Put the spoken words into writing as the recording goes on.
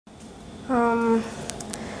Um,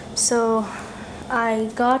 so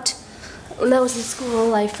when I was in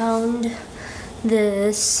school, I found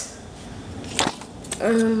this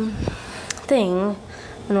thing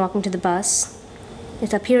when walking to the bus.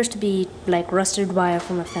 It appears to be like rusted wire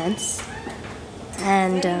from a fence.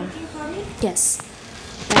 And, yes.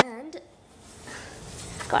 And,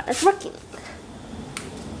 God, it's working.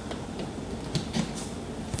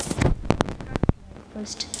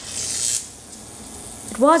 First,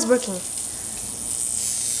 it was working.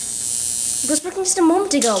 It was working just a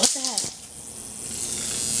moment ago. What the heck?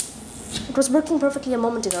 It was working perfectly a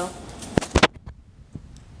moment ago.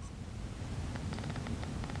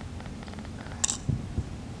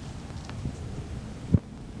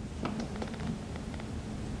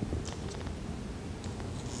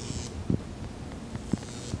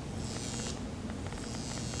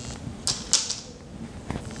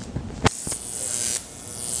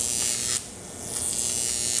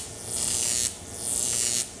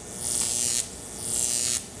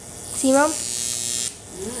 See, Mom?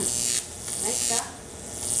 Nice.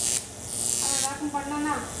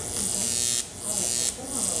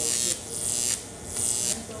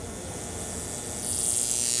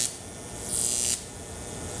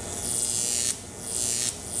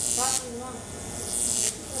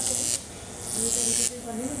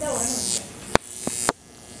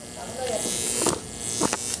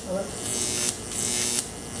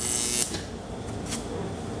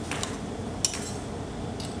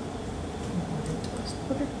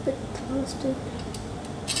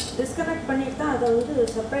 Disconnect பண்ணிட்டு அதை வந்து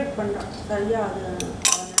separate பண்ணா சரியா அது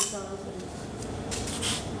நினைச்சாலும் சரி.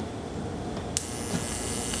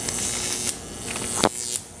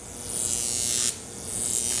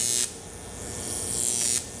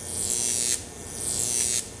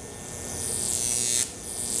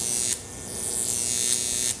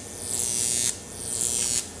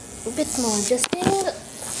 A bit more adjusting.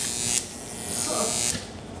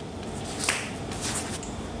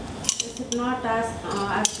 Is it not as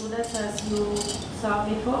good as you saw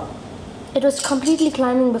before? It was completely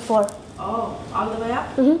climbing before. Oh, all the way up?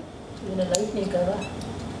 ಇದನ್ನ light ನೀಕಲ್ವಾ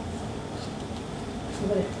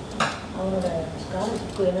ಇವರೇ ಅವರ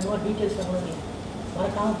ಸ್ಕಾಲರ್ಶಿಪ್ ಏನೇನೋ ಡೀಟೇಲ್ಸ್ ತಗೊಂಡು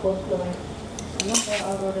ಮರಕಾಮ ಪೋಸ್ಟ್ಗಳು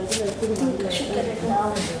ಅವರ ಇದು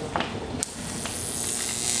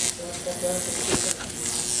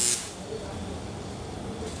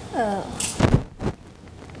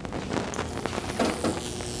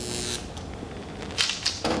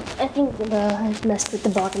I think I've messed with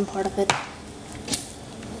the bottom part of it.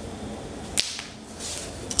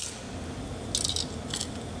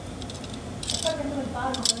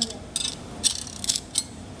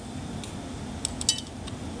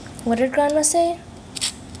 What did Grandma say?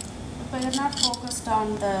 But you're not focused on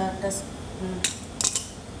the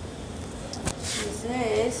She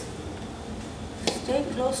says, stay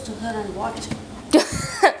close to her and watch.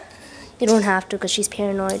 You don't have to because she's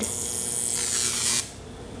paranoid.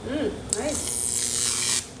 Nice.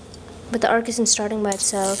 But the arc isn't starting by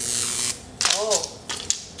itself. Oh.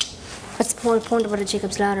 That's the whole point of a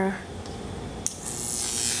Jacob's ladder.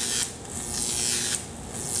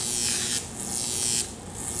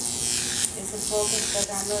 Is it focused? The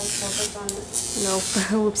camera is focused on it? Nope.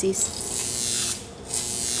 Whoopsies.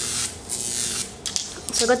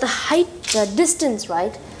 So I got the height, the distance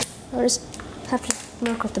right. I just have to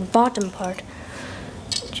work with the bottom part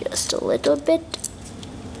just a little bit.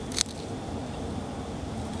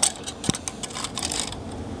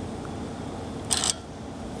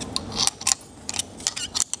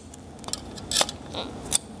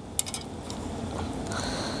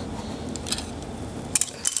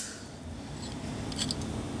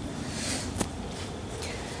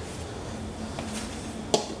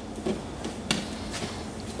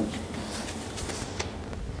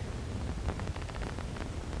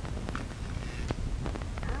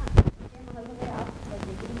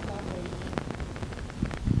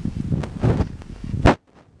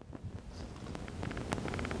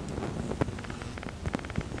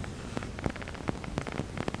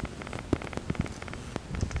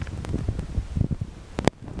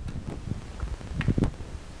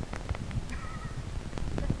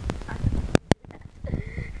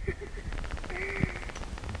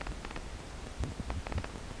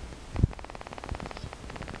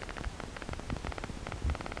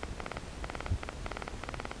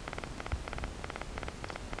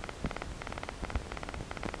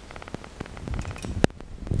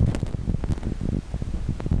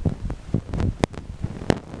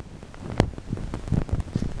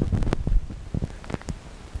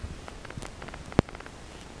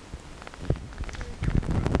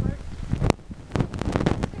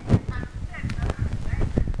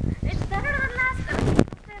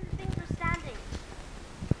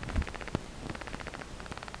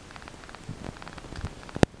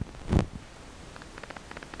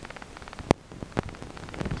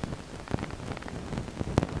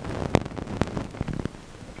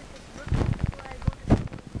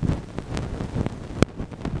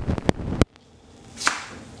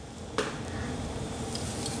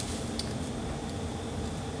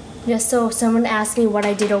 Yes, so someone asked me what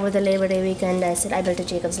I did over the Labor Day weekend. I said I built a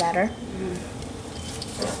Jacob's ladder.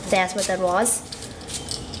 That's what that was.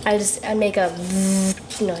 I make a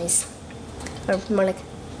noise, or more like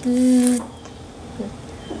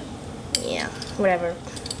yeah, whatever,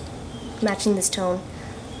 matching this tone.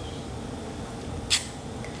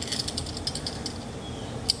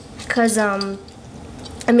 Cause I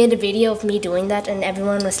made a video of me doing that, and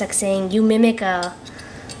everyone was like saying you mimic a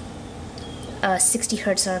 60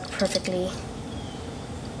 hertz arc perfectly.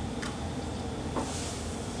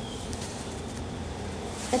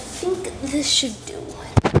 I think this should do.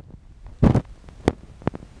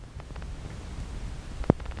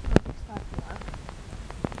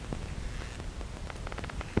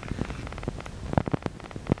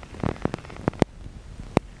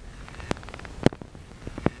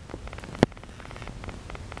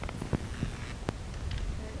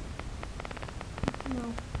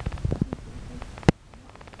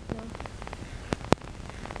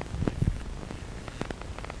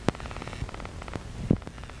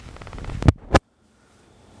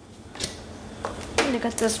 I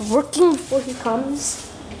got this working before he comes.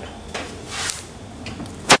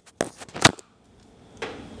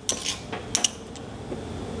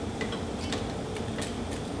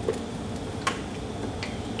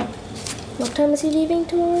 What time is he leaving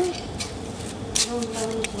tomorrow?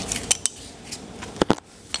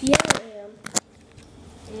 Yeah, AM.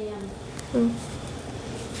 AM.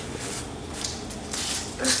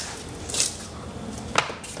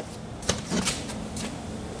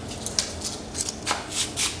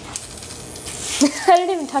 I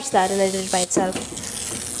didn't even touch that, and I did it by itself.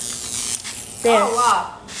 There. Oh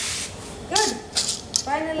wow. Good.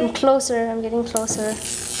 Finally. I'm closer. I'm getting closer.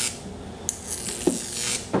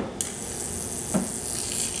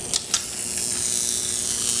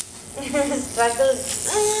 Struggle.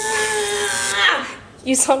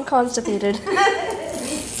 You sound constipated.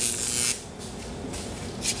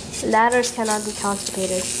 Ladders cannot be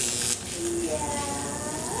constipated.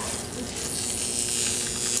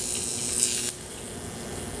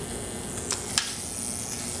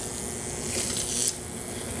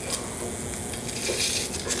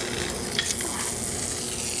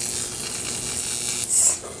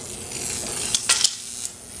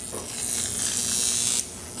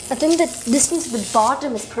 I think the distance to the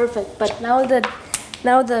bottom is perfect, but now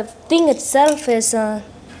the thing itself is But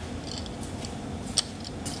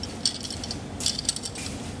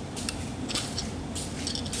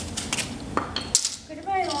if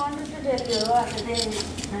I wanted to tell you, other day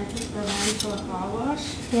I took the van for a car wash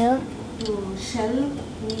yeah, to Shell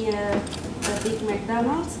near the big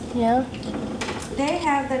McDonald's. yeah. They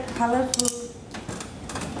have that colorful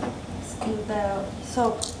the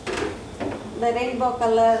soap, the rainbow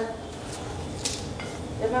color.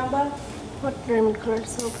 Remember What rainbow colored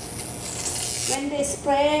soap? when they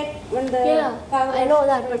spray when the Yeah, car I know wash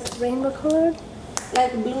that, but rainbow colored.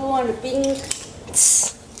 like blue and pink.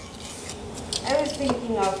 I was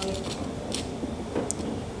thinking of it.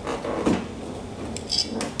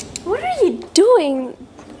 What are you doing?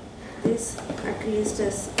 This at least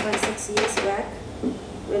is 5-6 years back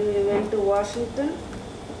when we went to Washington.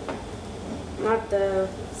 Not the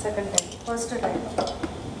second time, first time.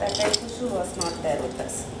 That time Kushu was not there with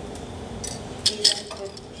us. We went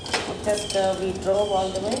with we drove all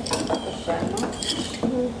the way to Sharma.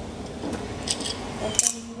 That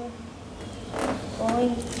time we were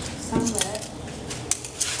going somewhere.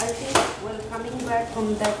 I think we're coming back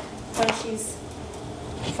from that Hershey's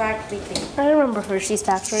factory thing. I remember Hershey's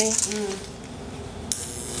factory.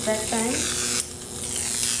 That time,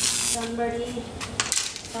 somebody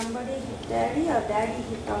hit daddy or daddy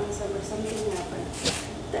hit on somebody, something happened.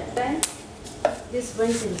 That time, this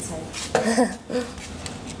went inside.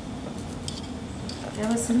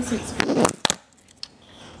 Ever since it's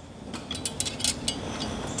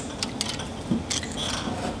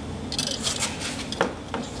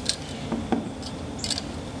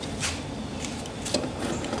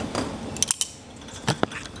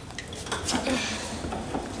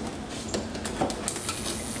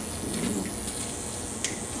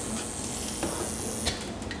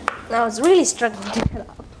I was really struggling to get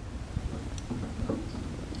up.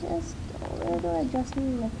 Just a little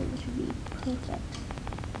adjustment, nothing should be perfect.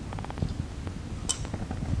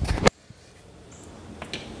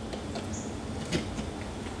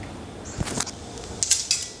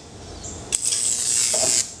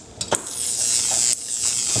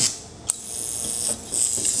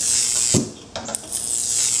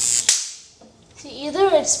 See, either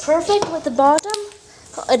it's perfect with the bottom,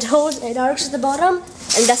 it arcs at the bottom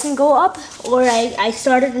and doesn't go up, or I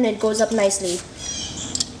start it and it goes up nicely.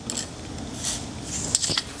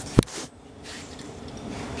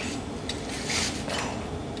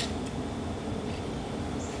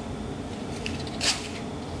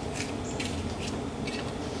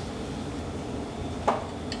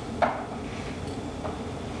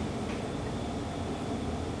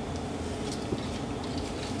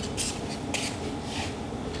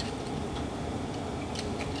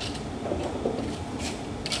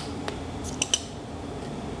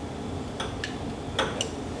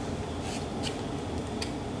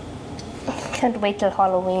 can't wait till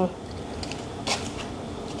Halloween.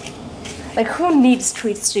 Like, who needs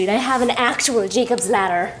Treat Street? I have an actual Jacob's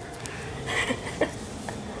Ladder.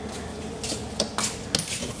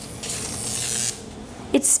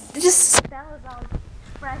 It just spells out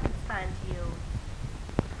Frankenstein to you.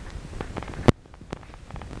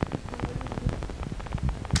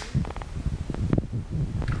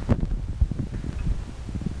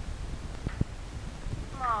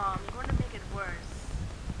 Mom, you're going to make it worse.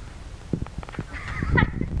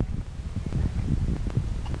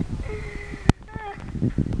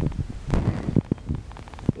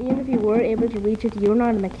 Even if you were able to reach it, you're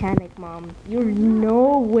not a mechanic, Mom. You're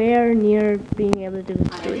nowhere near being able to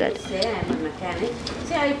do that. I say I'm a mechanic.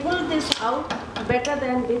 See, I pulled this out better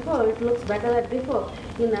than before. It looks better than before.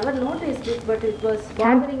 You never noticed it, but it was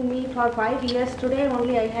bothering me for 5 years. Today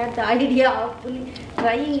only I had the idea of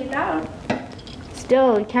trying it out.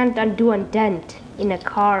 Still, you can't undo a dent in a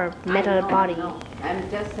car metal I know, body. No. I'm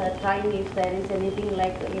just trying if there is anything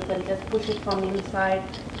like you can just push it from inside.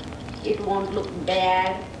 It won't look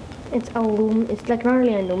bad. It's It's like not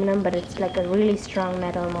really aluminum, but it's like a really strong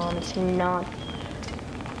metal, Mom. It's not.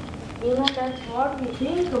 You know, that's what we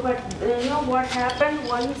think, but you know what happened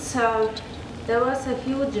once there was a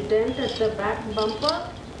huge dent at the back bumper.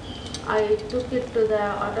 I took it to the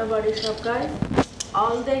auto body shop guys.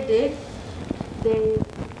 All they did, they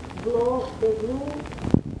blew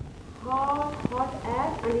hot air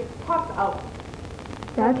and it popped out.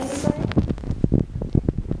 That's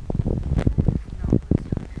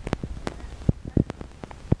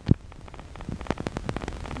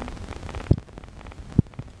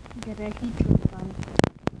get a heat shrink gun.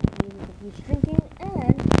 Use it for heat shrinking,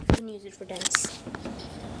 and you can use it for dents.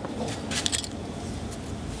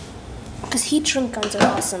 Because heat shrink guns are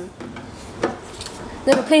awesome.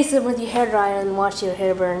 Then replace it with your hair dryer and watch your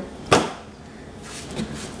hair burn.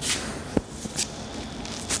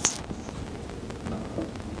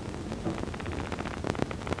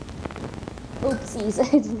 Oopsies,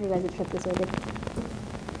 I didn't realize it shut this way.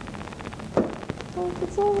 Oh,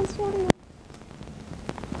 it's almost shutting.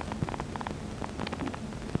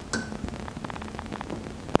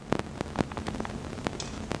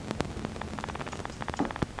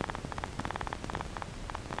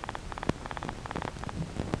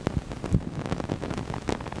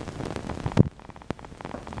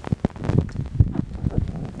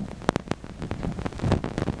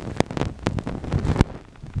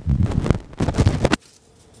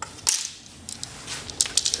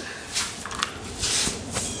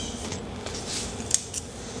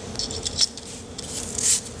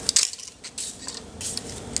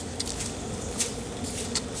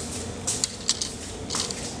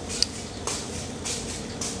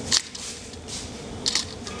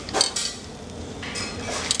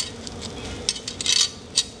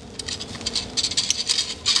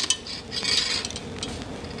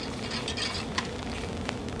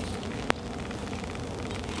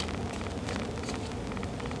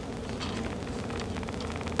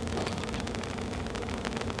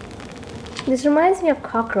 This reminds me of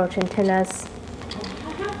cockroach antennas.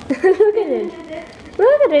 Look at it.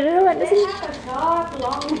 Look at it. You know what? They have a short,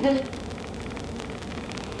 long head.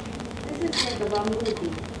 This is like a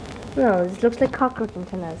bumblebee. No, this looks like cockroach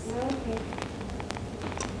antennas. Okay.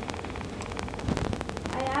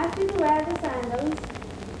 I asked you to wear the sandals.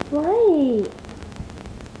 Why?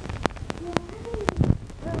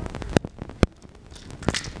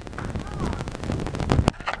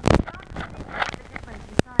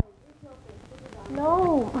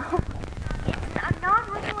 No. I'm not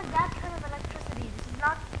working with that kind of electricity. This is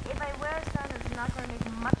not, if I wear sandals, it's not going to make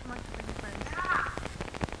much of a difference.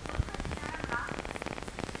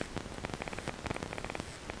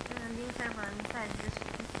 I'm being careful on the side. This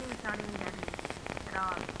thing is not even deadly at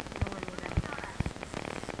all. Nowhere near deadly.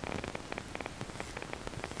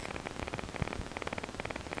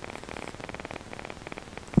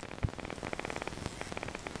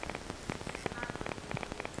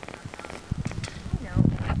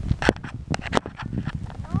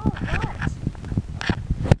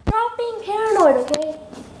 Okay?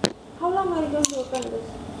 How long are you going to open this?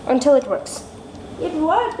 Until it works. It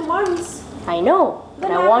worked once. I know, but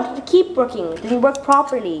Then I wanted to keep working. It didn't work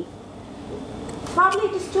properly. Probably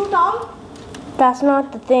it is too tall. That's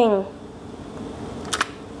not the thing.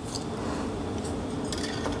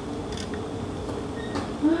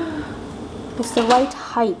 It's the right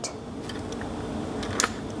height.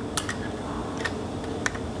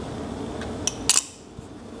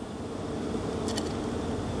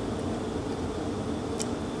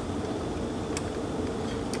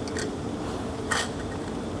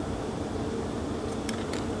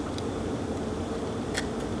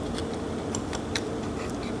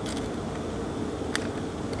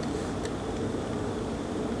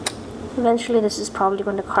 Eventually this is probably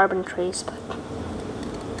going to carbon trace,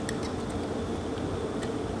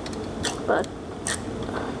 but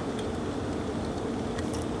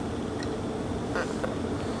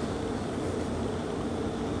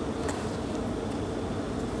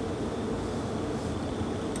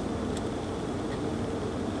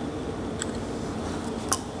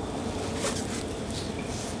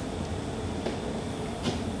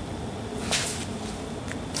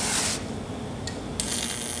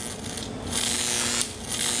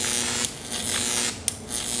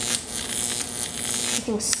I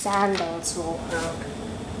think sand also around.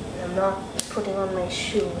 I'm not putting on my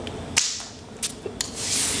shoe.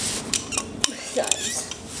 Besides,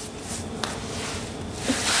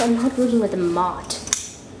 I'm not working with a mott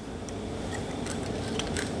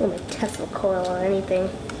or my Tesla coil or anything.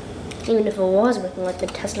 Even if I was working with the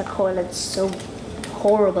Tesla coil, it's so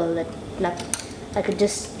horrible that I could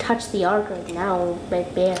just touch the arc right now with my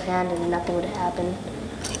bare hand and nothing would happen.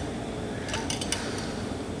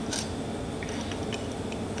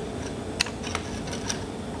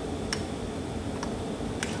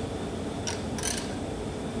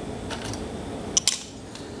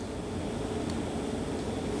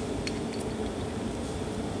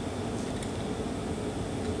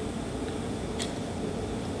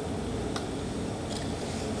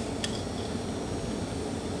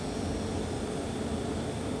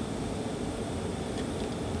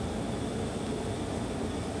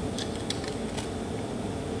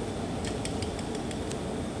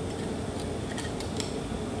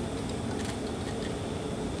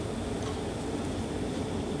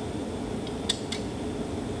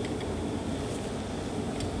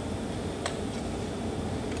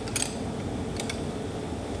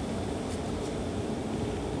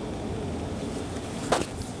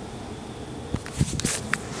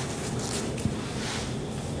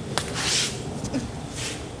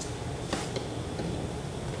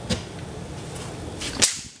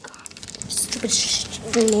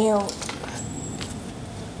 Stupid nail.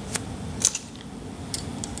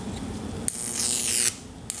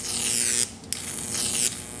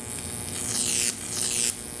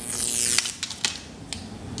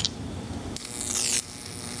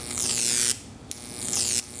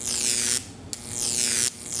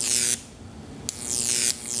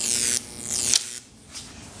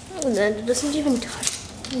 That doesn't even touch.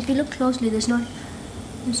 If you look closely, there's no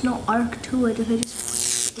arc to it. If I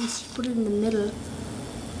just put it in the middle.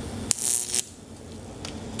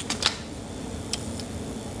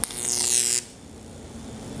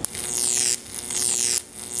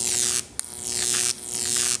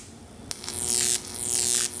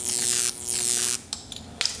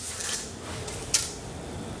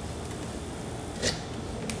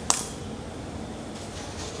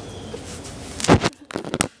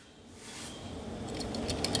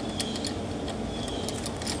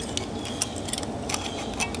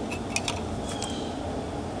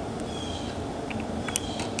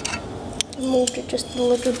 Moved it just a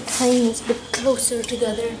little tiniest bit closer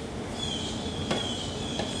together.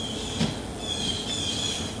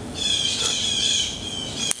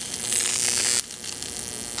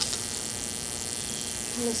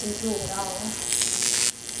 Listen to it all.